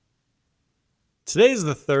Today is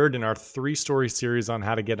the third in our three-story series on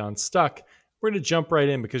how to get unstuck. We're going to jump right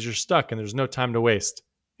in because you're stuck and there's no time to waste.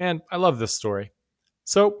 And I love this story.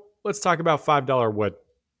 So let's talk about $5 wood.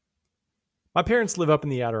 My parents live up in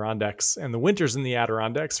the Adirondacks, and the winters in the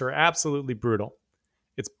Adirondacks are absolutely brutal.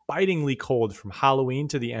 It's bitingly cold from Halloween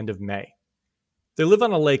to the end of May. They live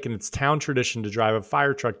on a lake, and it's town tradition to drive a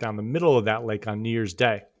fire truck down the middle of that lake on New Year's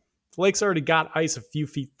Day. The lake's already got ice a few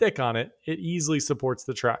feet thick on it. It easily supports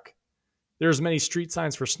the truck. There are as many street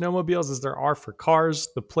signs for snowmobiles as there are for cars.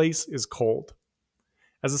 The place is cold.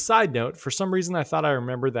 As a side note, for some reason I thought I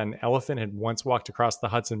remembered that an elephant had once walked across the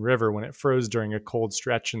Hudson River when it froze during a cold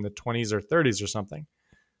stretch in the 20s or 30s or something.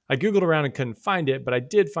 I googled around and couldn't find it, but I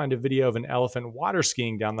did find a video of an elephant water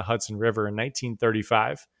skiing down the Hudson River in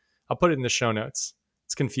 1935. I'll put it in the show notes.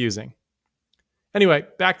 It's confusing. Anyway,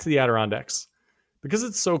 back to the Adirondacks. Because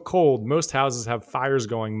it's so cold, most houses have fires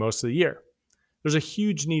going most of the year. There's a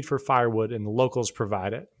huge need for firewood, and the locals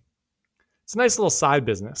provide it. It's a nice little side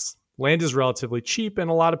business. Land is relatively cheap, and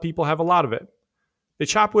a lot of people have a lot of it. They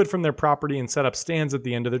chop wood from their property and set up stands at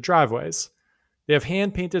the end of their driveways. They have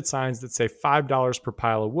hand-painted signs that say $5 per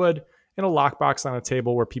pile of wood and a lockbox on a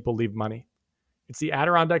table where people leave money. It's the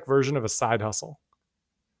Adirondack version of a side hustle.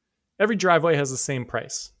 Every driveway has the same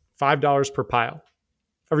price, $5 per pile.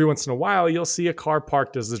 Every once in a while, you'll see a car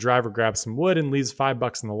parked as the driver grabs some wood and leaves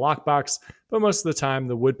 $5 in the lockbox, but most of the time,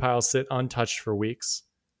 the wood piles sit untouched for weeks.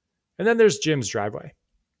 And then there's Jim's driveway.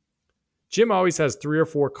 Jim always has 3 or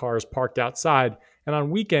 4 cars parked outside, and on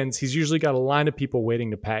weekends, he's usually got a line of people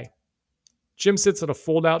waiting to pay. Jim sits at a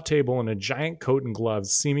fold-out table in a giant coat and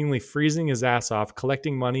gloves, seemingly freezing his ass off,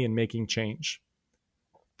 collecting money and making change.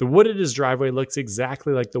 The wood at his driveway looks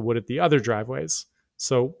exactly like the wood at the other driveways,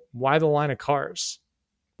 so why the line of cars?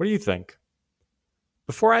 What do you think?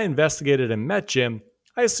 Before I investigated and met Jim,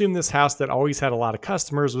 I assumed this house that always had a lot of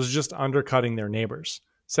customers was just undercutting their neighbors,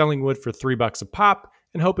 selling wood for $3 a pop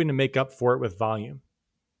and hoping to make up for it with volume.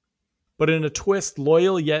 But in a twist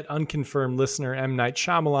loyal yet unconfirmed listener M. Night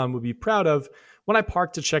Shyamalan would be proud of, when I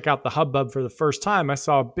parked to check out the hubbub for the first time, I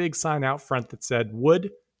saw a big sign out front that said, wood,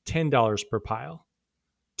 $10 per pile.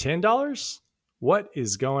 $10? What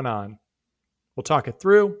is going on? We'll talk it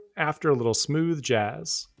through after a little smooth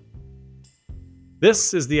jazz.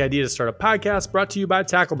 This is the Idea to Start a Podcast brought to you by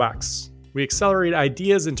Tacklebox. We accelerate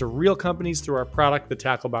ideas into real companies through our product, the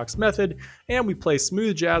Tacklebox Method, and we play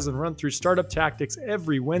smooth jazz and run through startup tactics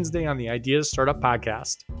every Wednesday on the Idea to Start a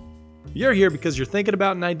Podcast. You're here because you're thinking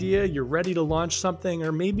about an idea, you're ready to launch something,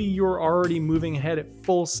 or maybe you're already moving ahead at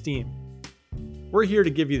full steam. We're here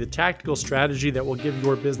to give you the tactical strategy that will give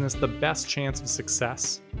your business the best chance of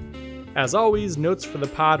success. As always, notes for the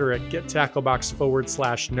pod are at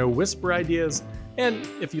gettacklebox.com/no whisper ideas, and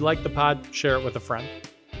if you like the pod, share it with a friend.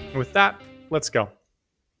 And with that, let's go.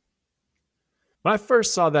 When I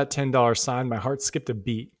first saw that $10 sign, my heart skipped a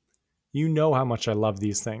beat. You know how much I love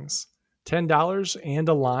these things. $10 and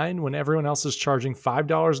a line when everyone else is charging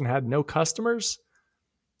 $5 and had no customers?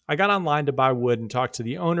 I got online to buy wood and talked to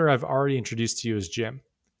the owner I've already introduced to you as Jim.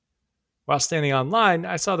 While standing online,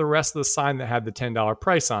 I saw the rest of the sign that had the $10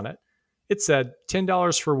 price on it. It said,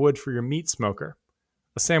 $10 for wood for your meat smoker.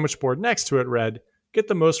 A sandwich board next to it read, get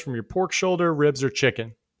the most from your pork shoulder, ribs, or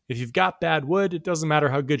chicken. If you've got bad wood, it doesn't matter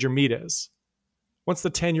how good your meat is. Once the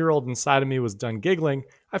 10-year-old inside of me was done giggling,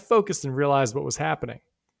 I focused and realized what was happening.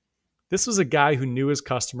 This was a guy who knew his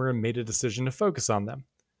customer and made a decision to focus on them.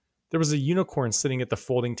 There was a unicorn sitting at the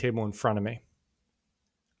folding table in front of me.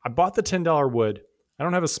 I bought the $10 wood. I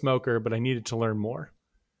don't have a smoker, but I needed to learn more.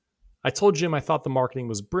 I told Jim I thought the marketing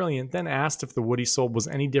was brilliant, then asked if the wood he sold was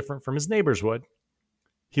any different from his neighbor's wood.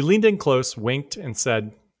 He leaned in close, winked, and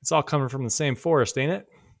said, it's all coming from the same forest, ain't it?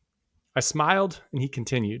 I smiled, and he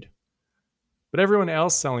continued. But everyone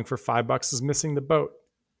else selling for $5 is missing the boat.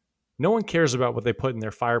 No one cares about what they put in their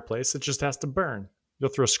fireplace. It just has to burn. You'll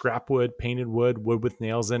throw scrap wood, painted wood, wood with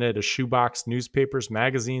nails in it, a shoebox, newspapers,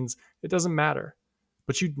 magazines. It doesn't matter.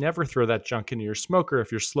 But you'd never throw that junk into your smoker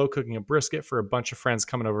if you're slow cooking a brisket for a bunch of friends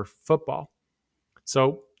coming over for football.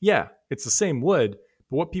 So, yeah, it's the same wood,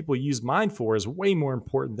 but what people use mine for is way more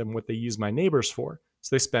important than what they use my neighbors for,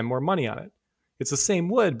 so they spend more money on it. It's the same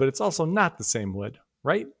wood, but it's also not the same wood,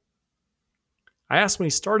 right? I asked when he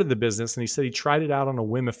started the business, and he said he tried it out on a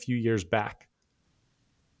whim a few years back.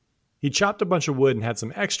 He chopped a bunch of wood and had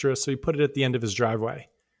some extra, so he put it at the end of his driveway.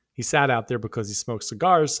 He sat out there because he smoked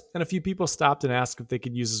cigars, and a few people stopped and asked if they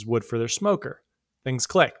could use his wood for their smoker. Things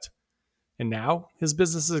clicked. And now, his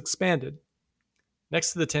business has expanded.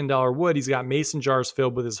 Next to the $10 wood, he's got mason jars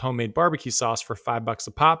filled with his homemade barbecue sauce for $5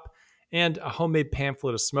 a pop, and a homemade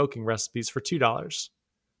pamphlet of smoking recipes for $2.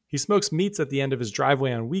 He smokes meats at the end of his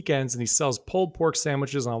driveway on weekends and he sells pulled pork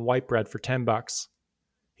sandwiches on white bread for $10.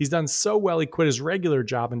 He's done so well he quit his regular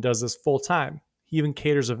job and does this full time. He even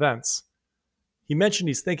caters events. He mentioned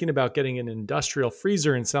he's thinking about getting an industrial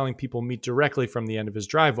freezer and selling people meat directly from the end of his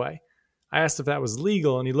driveway. I asked if that was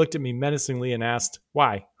legal, and he looked at me menacingly and asked,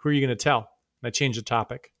 "Why? Who are you going to tell?" And I changed the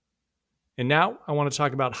topic. And now I want to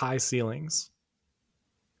talk about high ceilings.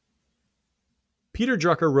 Peter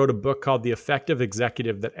Drucker wrote a book called The Effective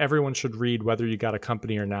Executive that everyone should read whether you got a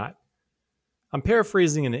company or not. I'm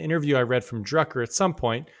paraphrasing an interview I read from Drucker at some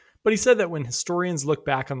point, but he said that when historians look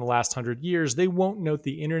back on the last 100 years, they won't note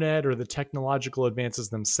the internet or the technological advances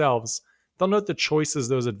themselves. They'll note the choices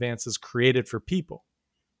those advances created for people.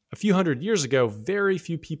 A few hundred years ago, very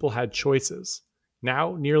few people had choices.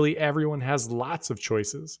 Now, nearly everyone has lots of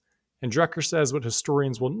choices. And Drucker says what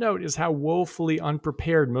historians will note is how woefully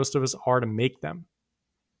unprepared most of us are to make them.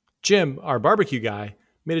 Jim, our barbecue guy,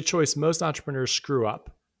 made a choice most entrepreneurs screw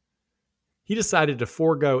up. He decided to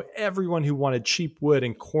forego everyone who wanted cheap wood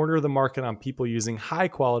and corner the market on people using high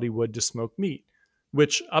quality wood to smoke meat,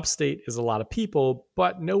 which upstate is a lot of people,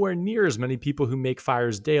 but nowhere near as many people who make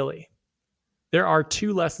fires daily. There are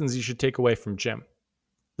 2 lessons you should take away from Jim.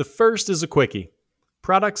 The first is a quickie.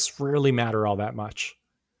 Products rarely matter all that much.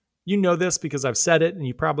 You know this because I've said it and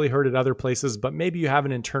you probably heard it other places, but maybe you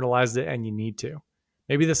haven't internalized it and you need to.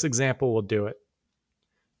 Maybe this example will do it.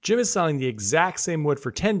 Jim is selling the exact same wood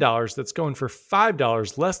for $10 that's going for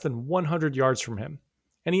 $5 less than 100 yards from him,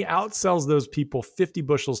 and he outsells those people 50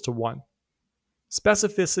 bushels to 1.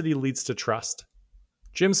 Specificity leads to trust.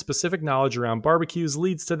 Jim's specific knowledge around barbecues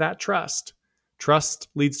leads to that trust. Trust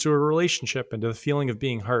leads to a relationship and to the feeling of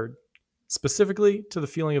being heard, specifically to the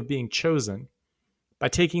feeling of being chosen. By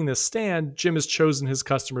taking this stand, Jim has chosen his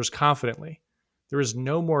customers confidently. There is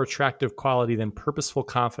no more attractive quality than purposeful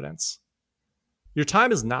confidence. Your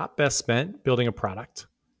time is not best spent building a product.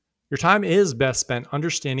 Your time is best spent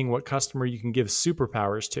understanding what customer you can give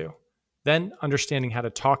superpowers to, then understanding how to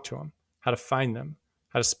talk to them, how to find them,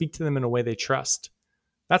 how to speak to them in a way they trust.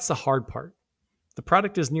 That's the hard part. The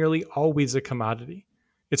product is nearly always a commodity.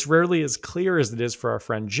 It's rarely as clear as it is for our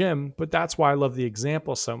friend Jim, but that's why I love the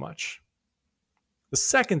example so much. The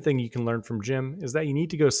second thing you can learn from Jim is that you need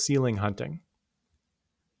to go ceiling hunting.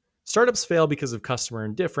 Startups fail because of customer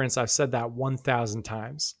indifference. I've said that 1,000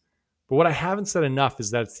 times. But what I haven't said enough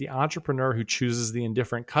is that it's the entrepreneur who chooses the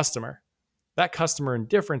indifferent customer. That customer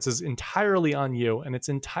indifference is entirely on you, and it's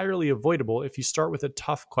entirely avoidable if you start with a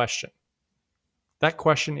tough question. That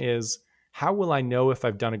question is, how will I know if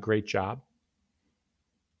I've done a great job?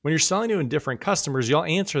 When you're selling to indifferent customers, you'll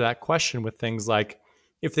answer that question with things like,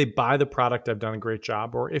 if they buy the product, I've done a great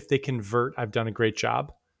job, or if they convert, I've done a great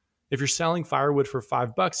job. If you're selling firewood for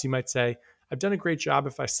 $5, you might say, I've done a great job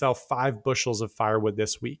if I sell 5 bushels of firewood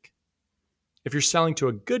this week. If you're selling to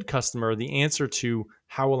a good customer, the answer to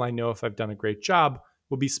how will I know if I've done a great job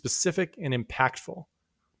will be specific and impactful.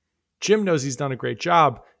 Jim knows he's done a great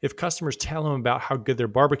job if customers tell him about how good their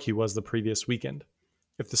barbecue was the previous weekend.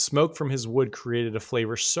 If the smoke from his wood created a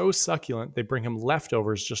flavor so succulent they bring him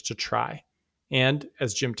leftovers just to try. And,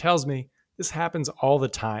 as Jim tells me, this happens all the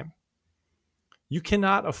time. You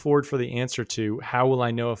cannot afford for the answer to how will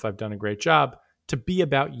I know if I've done a great job to be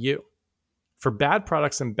about you. For bad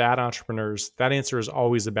products and bad entrepreneurs, that answer is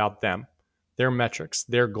always about them, their metrics,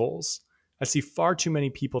 their goals. I see far too many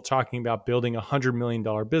people talking about building a $100 million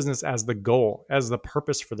business as the goal, as the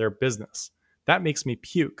purpose for their business. That makes me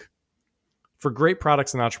puke. For great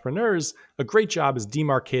products and entrepreneurs, a great job is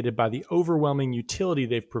demarcated by the overwhelming utility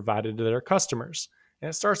they've provided to their customers. And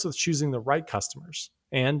it starts with choosing the right customers.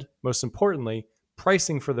 And, most importantly,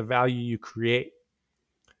 pricing for the value you create.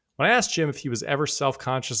 When I asked Jim if he was ever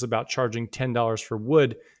self-conscious about charging $10 for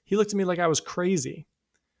wood, he looked at me like I was crazy.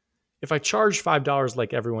 If I charged $5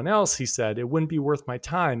 like everyone else, he said, it wouldn't be worth my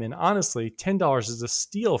time. And honestly, $10 is a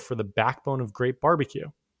steal for the backbone of great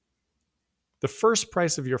barbecue. The first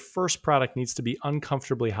price of your first product needs to be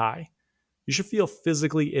uncomfortably high. You should feel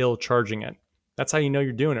physically ill charging it. That's how you know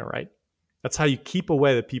you're doing it right. That's how you keep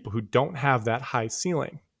away the people who don't have that high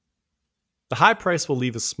ceiling. The high price will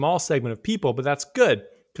leave a small segment of people, but that's good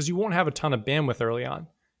because you won't have a ton of bandwidth early on.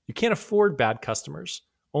 You can't afford bad customers,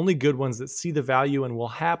 only good ones that see the value and will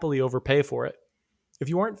happily overpay for it. If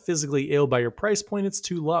you aren't physically ill by your price point, it's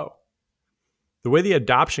too low. The way the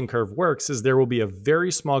adoption curve works is there will be a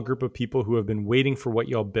very small group of people who have been waiting for what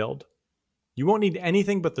you'll build. You won't need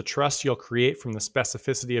anything but the trust you'll create from the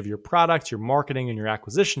specificity of your product, your marketing, and your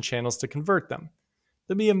acquisition channels to convert them.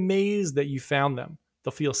 They'll be amazed that you found them.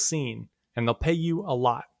 They'll feel seen, and they'll pay you a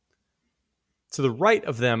lot. To the right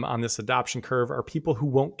of them on this adoption curve are people who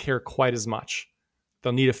won't care quite as much.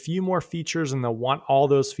 They'll need a few more features and they'll want all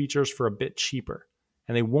those features for a bit cheaper,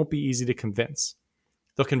 and they won't be easy to convince.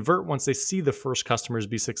 They'll convert once they see the first customers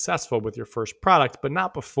be successful with your first product, but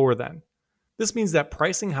not before then. This means that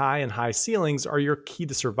pricing high and high ceilings are your key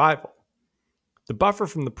to survival. The buffer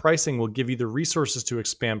from the pricing will give you the resources to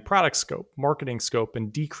expand product scope, marketing scope,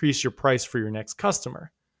 and decrease your price for your next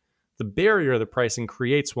customer. The barrier the pricing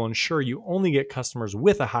creates will ensure you only get customers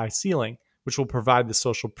with a high ceiling, which will provide the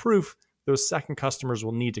social proof those second customers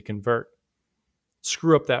will need to convert.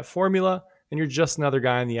 Screw up that formula, and you're just another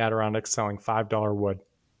guy in the Adirondacks selling $5 wood.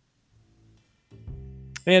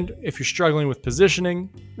 And if you're struggling with positioning,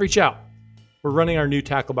 reach out. We're running our new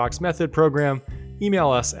Tacklebox Method program.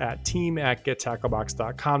 Email us at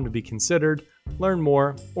team@gettacklebox.com to be considered, learn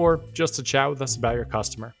more, or just to chat with us about your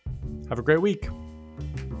customer. Have a great week.